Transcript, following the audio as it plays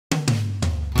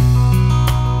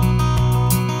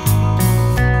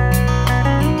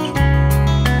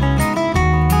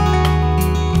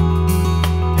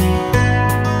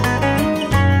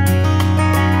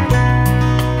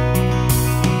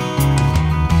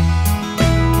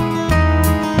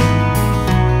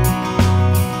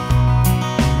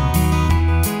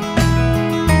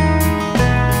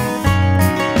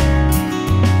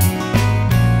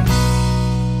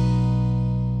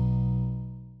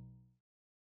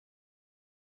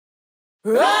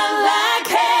Run like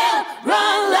hell,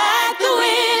 run like the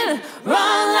wind,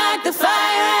 run like the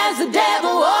fire as the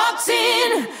devil walks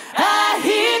in. I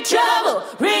hear trouble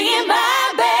ringing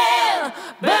my bell,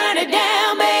 burn it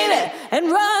down, baby,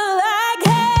 and run like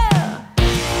hell.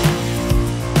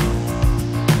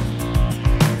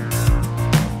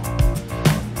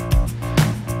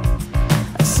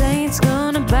 A saint's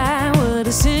gonna buy what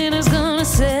a sinner's gonna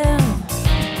sell.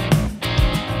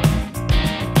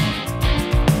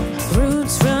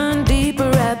 Roots run deeper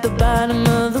at the bottom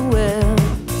of the well.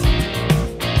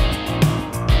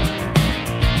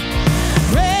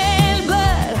 Red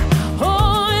blood,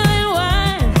 oil and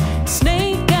wine,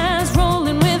 snake eyes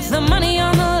rolling with the money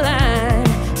on the line.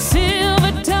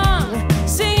 Silver tongue,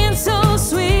 singing so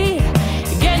sweet,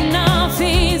 getting off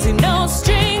easy, no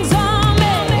strings on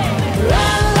me.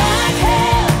 Run like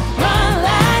hell, run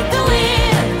like the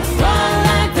wind, run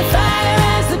like the fire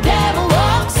as the devil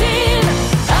walks in.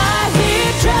 I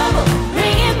hear trouble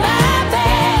ringing my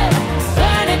bell,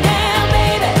 burn it down,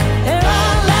 baby, and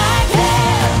run like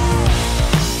hell.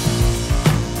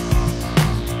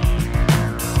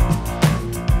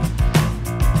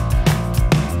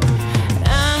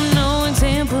 I'm no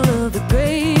example of the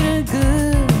greater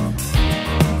good.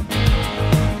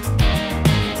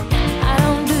 I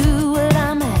don't do what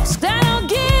I'm asked, I don't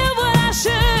give what I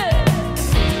should.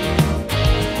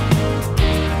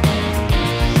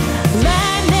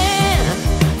 Lightning,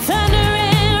 thunder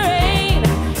and rain,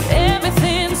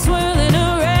 everything swirling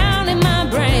around in my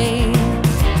brain.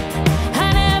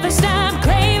 I never stop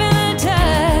craving the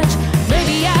touch,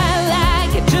 maybe I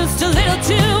like it just a little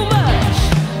too much.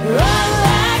 Run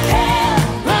like hell,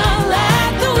 run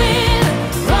like the wind,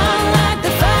 run like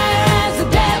the fire as the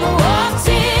devil walks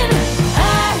in. I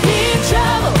hear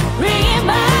trouble ringing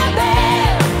my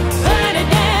bell, burn it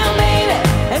down, baby,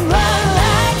 and run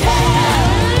like hell.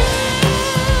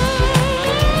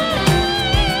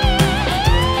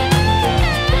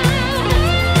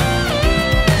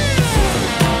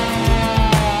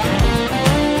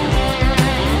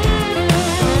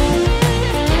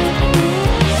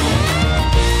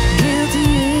 Guilty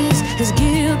is as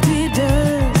guilty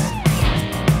does.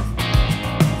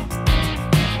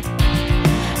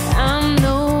 I'm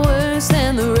no worse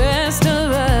than the rest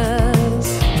of us.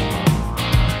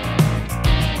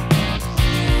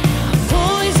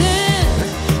 Poison,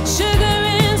 sugar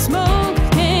and smoke,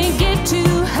 can't get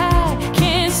too high,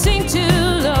 can't sink too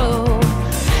low.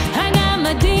 I got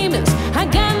my demons, I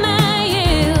got my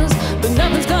ills, but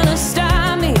nothing's gonna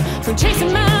stop me from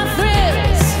chasing my thrills.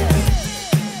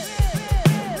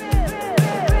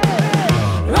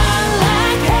 Run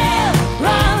like hell,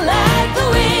 run like the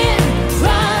wind,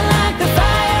 run like the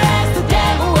fire as the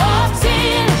devil walks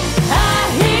in. I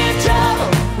hear trouble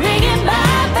ringing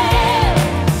my bell,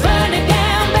 burn it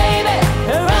down, baby,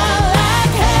 and run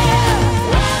like hell,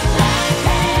 run like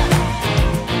hell.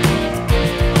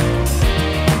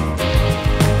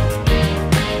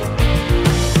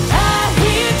 I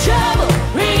hear trouble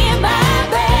ringing my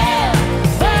bell,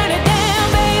 burn it down,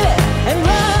 baby, and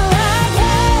run like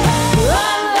hell.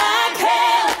 Run like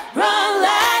hell, run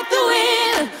like the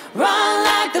wind, run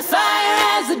like the fire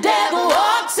as the devil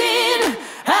walks in.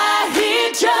 I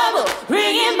hear trouble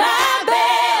ringing my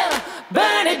bell,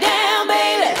 burn it down,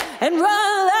 baby, and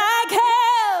run like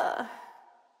hell.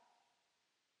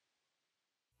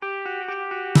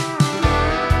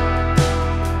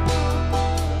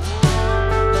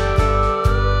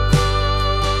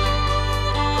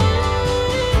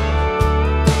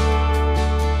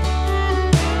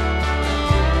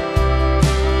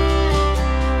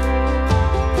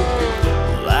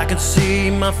 Well, I can see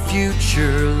my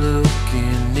future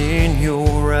looking in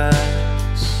your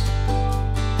eyes.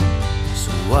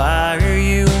 So why are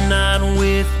you not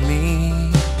with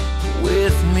me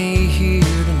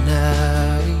here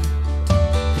tonight?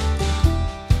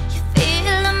 You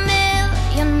feel a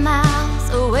million miles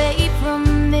away from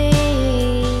me,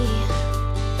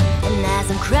 and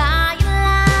as I'm crying,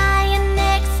 lying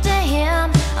next to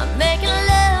him, I'm making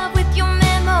love with your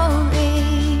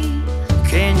memory.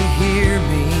 Can you hear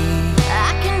me?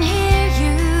 I can hear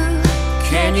you.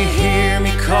 Can you hear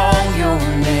me call your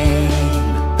name?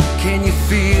 Can you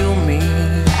feel me?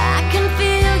 I can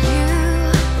feel you.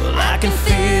 Well, I can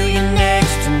feel you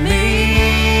next to me.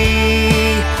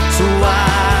 So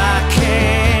why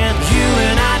can't you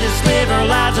and I just live our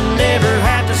lives and never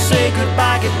have to say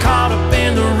goodbye? Get caught up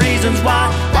in the reasons why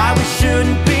we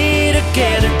shouldn't be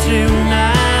together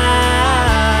tonight.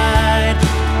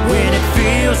 When it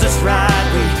feels just right,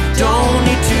 we don't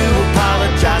need to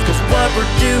apologize, 'cause what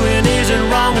we're doing isn't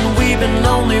wrong, and we've been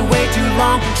lonely way too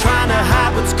long. Trying to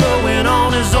hide what's going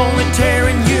on is only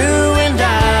tearing you and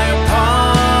I apart.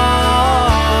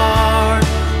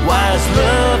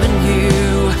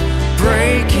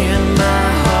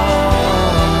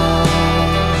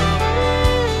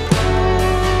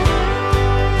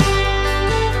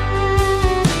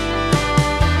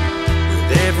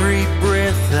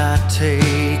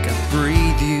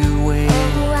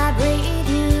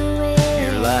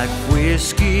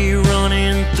 whiskey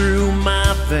running through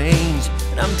my veins,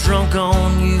 and I'm drunk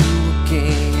on you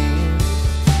again.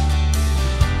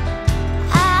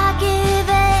 I give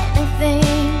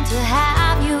anything to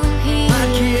have you here. I'd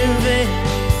give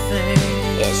anything.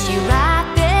 Is she right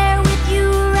there with you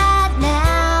right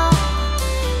now,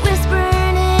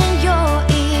 whispering in your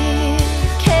ear?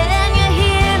 Can you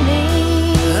hear me?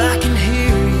 I can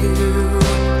hear you.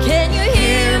 Can you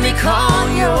hear me call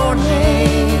your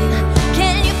name?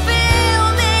 Can you feel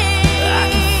me? I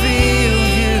can feel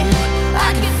you. I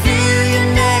can feel you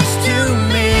next to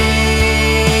me.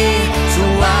 So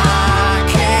why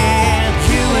can't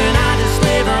you and I just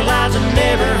live our lives and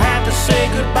never have to say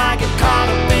goodbye? Get caught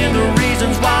up in the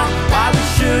reasons why we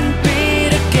shouldn't be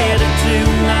together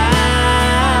tonight.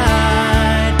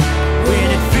 When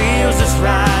it feels just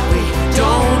right, we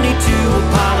don't need to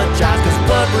apologize, 'cause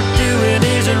what we're doing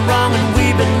isn't wrong, and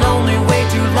we've been lonely way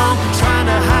too long. Trying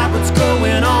to hide what's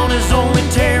going on is only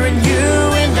tearing you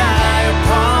and I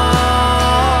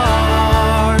apart.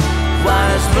 Why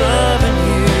is loving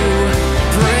you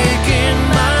breaking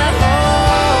my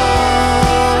heart?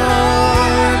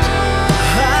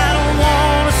 I don't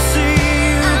wanna see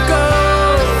you go,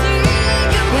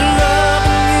 but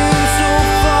loving you so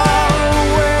far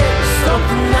away is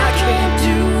something I can't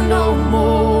do no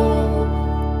more.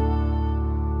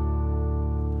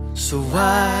 So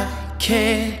why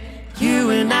can't you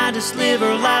and I just live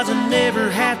our lives and never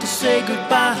have to say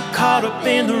goodbye? Caught up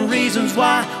in the reasons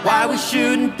why we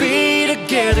shouldn't be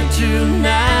together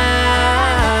tonight.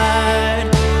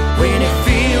 When it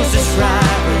feels just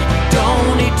right, we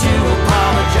don't need to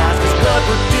apologize, 'cause what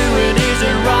we're doing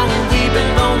isn't wrong, and